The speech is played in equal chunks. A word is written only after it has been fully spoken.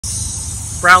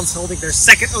Browns holding their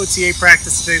second OTA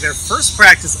practice today, their first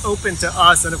practice open to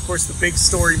us, and of course the big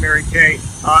story, Mary Kay,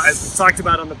 as we talked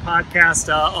about on the podcast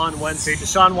on Wednesday,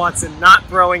 Deshaun Watson not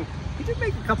throwing. He did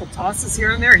make a couple tosses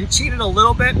here and there. He cheated a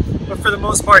little bit, but for the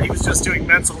most part, he was just doing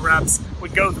mental reps,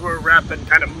 would go through a rep and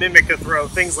kind of mimic a throw,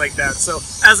 things like that. So,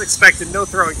 as expected, no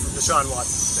throwing from Deshaun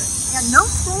Watson today. Yeah, no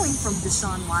throwing from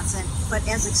Deshaun Watson, but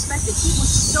as expected, he was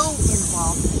so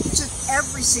involved. He took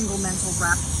every single mental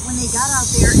rep. When they got out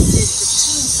there and did the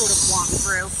team sort of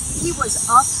walkthrough, he was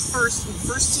up first in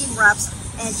first team reps,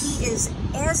 and he is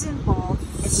as involved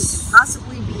as he can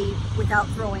possibly be without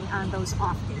throwing on those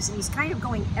off days. And he's kind of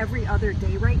going every other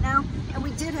day right now. And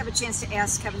we did have a chance to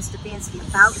ask Kevin Stefanski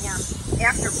about him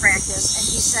after practice, and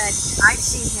he said, I've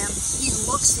seen him, he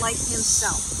looks like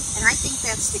himself. And I think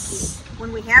that's the key.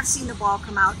 When we have seen the ball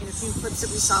come out in a few clips that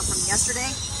we saw from yesterday,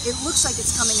 it looks like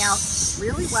it's coming out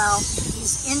really well.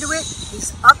 He's into it,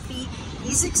 he's upbeat,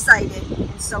 he's excited,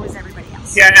 and so is everybody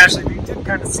else. Yeah, Ashley, we did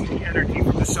kind of see the energy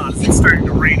from Deshaun as it's starting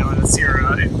to rain on us here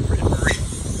in Berea.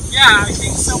 Yeah, I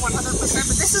think so, 100%.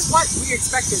 But this is what we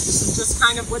expected. This is just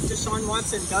kind of what Deshaun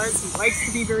Watson does. He likes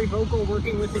to be very vocal,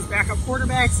 working with his backup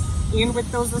quarterbacks and with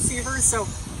those receivers. So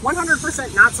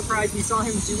 100% not surprised we saw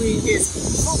him doing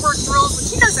his footwork drills,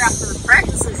 which he does after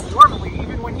practices normally,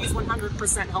 even when he's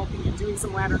 100% healthy and doing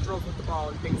some ladder drills with the ball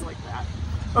and things like that.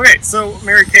 Okay, so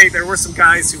Mary Kay, there were some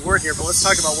guys who weren't here, but let's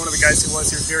talk about one of the guys who was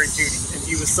here, Jerry Jeudy. And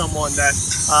he was someone that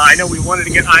I know we wanted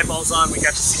to get eyeballs on. We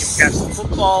got to see him catch some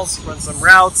footballs, run some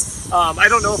routes. I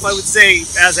don't know if I would say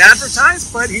as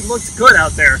advertised, but he looked good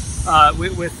out there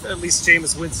with at least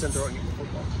Jameis Winston throwing him the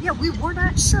football. Yeah, we were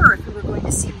not sure if we were going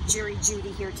to see Jerry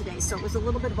Jeudy here today, so it was a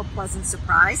little bit of a pleasant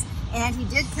surprise. And he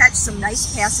did catch some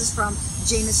nice passes from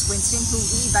Jameis Winston, who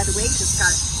we, by the way, just got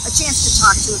a chance to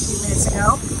talk to a few minutes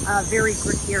ago. Very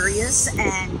gregarious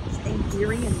and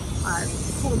endearing and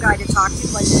cool guy to talk to,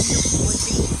 like you would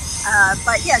be.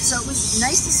 But yeah, so it was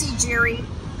nice to see Jerry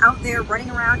out there running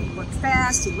around. He looked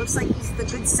fast. He looks like he's the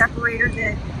good separator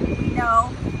that we know.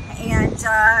 And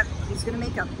he's going to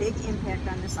make a big impact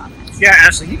on this offense. Yeah,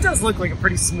 Ashley, he does look like a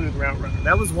pretty smooth route runner.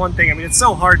 That was one thing. I mean, it's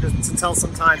so hard to tell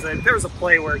sometimes. If there was a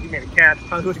play where he made a catch,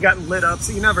 probably would have gotten lit up,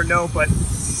 so you never know. But,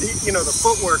 you know, the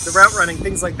footwork, the route running,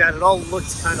 things like that, it all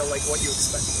looked kind of like what you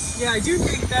expected. Yeah, I do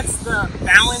think that's the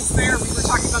balance there. We were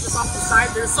talking about this off the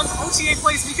side. There's some OTA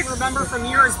plays we can remember from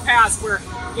years past where,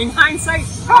 in hindsight,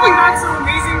 probably not so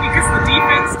amazing because the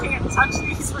defense can't touch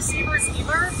these receivers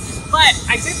either. But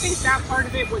I did think that part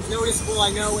of it was noticeable. I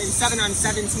know in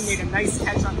 7-on-7s he made a nice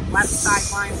catch on the left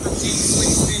sideline from Jameis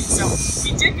Winston. So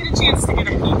he did get a chance to get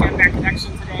a peek at that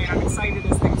connection today, and I'm excited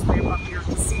as things ramp up here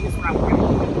to see his route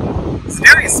running.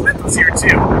 Darius Smith was here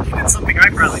too. He did something I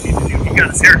probably need to do. He got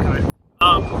his hair cut.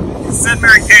 He said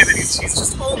Mary Kay that he's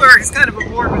just older. He's kind of a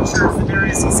more mature than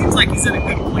Darius. He seems like he's in a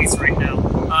good place right now,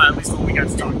 at least when we got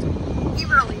to talk to him. He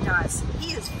really does.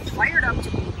 He is fired up to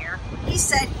be here. He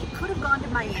said he could have gone to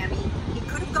Miami. He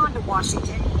could have gone to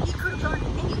Washington. He could have gone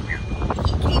anywhere.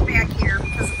 He came back here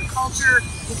because of the culture,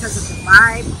 because of the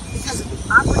vibe, because of the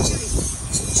opportunity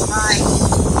to try and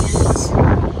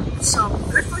win. So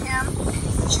good for him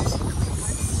for choosing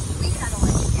Cleveland. We kind of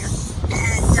like it here.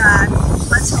 And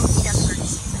let's hope he doesn't hurt his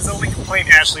season. His only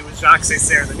complaint, Ashley, was Jacques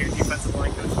Césaire, the new defensive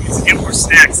line coach. He needs to get more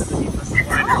snacks in the defensive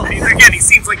line. Again, he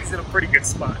seems like he's in a pretty good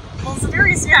spot. Well,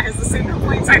 Zadarius, has the same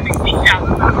complaints I think we have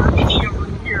about our media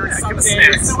room here some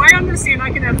days. So I understand,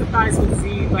 I can empathize with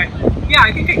Z, but yeah,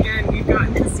 I think again, we've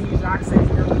gotten to see Jacques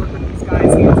Césaire work with these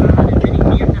guys hands-on in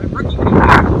mini camp and a rookie mini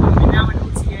camp, and now in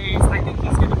OTAs. I think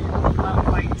he's going to be really well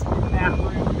liked in that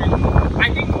room, and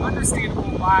I think understandable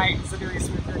why Zadarius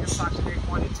Smith and Deshaun today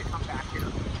wanted to come back here.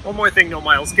 One more thing, no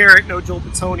Myles Garrett, no Joel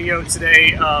Bitonio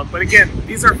today. But again,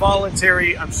 these are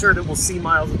voluntary. I'm sure that we'll see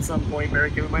Myles at some point.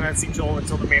 Mary Kay, we might not see Joel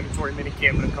until the mandatory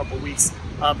minicamp in a couple weeks.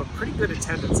 But pretty good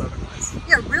attendance otherwise.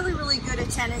 Yeah, really, really good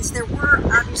attendance. There were,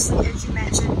 obviously, as you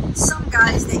mentioned, some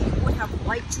guys that you would have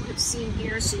liked to have seen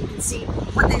here, so you can see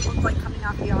what they look like coming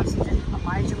off the offseason.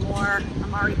 Elijah Moore,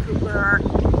 Amari Cooper,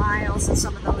 Myles, and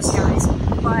some of those guys.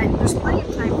 But there's plenty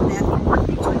of time for that. The important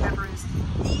thing to remember is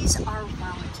these are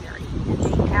voluntary, and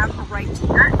they have a right to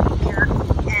not be here,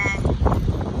 and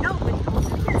nobody holds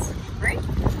it against them, right?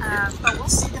 But we'll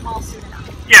see them all soon enough.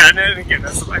 Yeah, and again,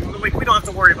 we don't have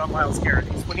to worry about Myles Garrett.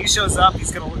 When he shows up,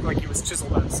 he's going to look like he was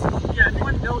chiseled out of stone. Yeah, and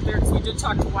one note there, because we did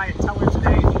talk to Wyatt Teller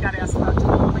today, and he got asked about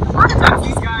Joel. Like, a lot of times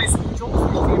these guys, Joel's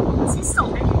an example, because he's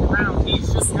still hanging around.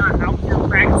 He's just not out here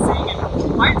practicing.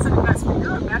 And Wyatt said it best, when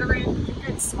you're a veteran, you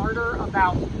get smarter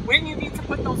about when you need to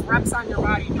put those reps on your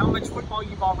body and how much football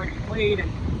you've already played.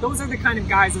 And those are the kind of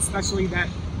guys, especially that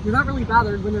you're not really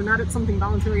bothered when they're not at something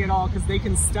voluntary at all, because they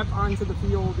can step onto the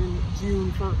field in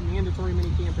June for mandatory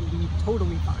minicamp and be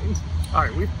totally fine. All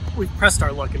right, we've pressed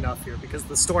our luck enough here because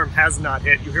the storm has not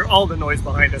hit. You hear all the noise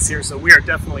behind us here, so we are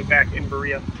definitely back in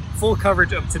Berea. Full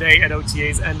coverage of today at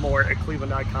OTAs and more at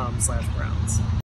cleveland.com/Browns.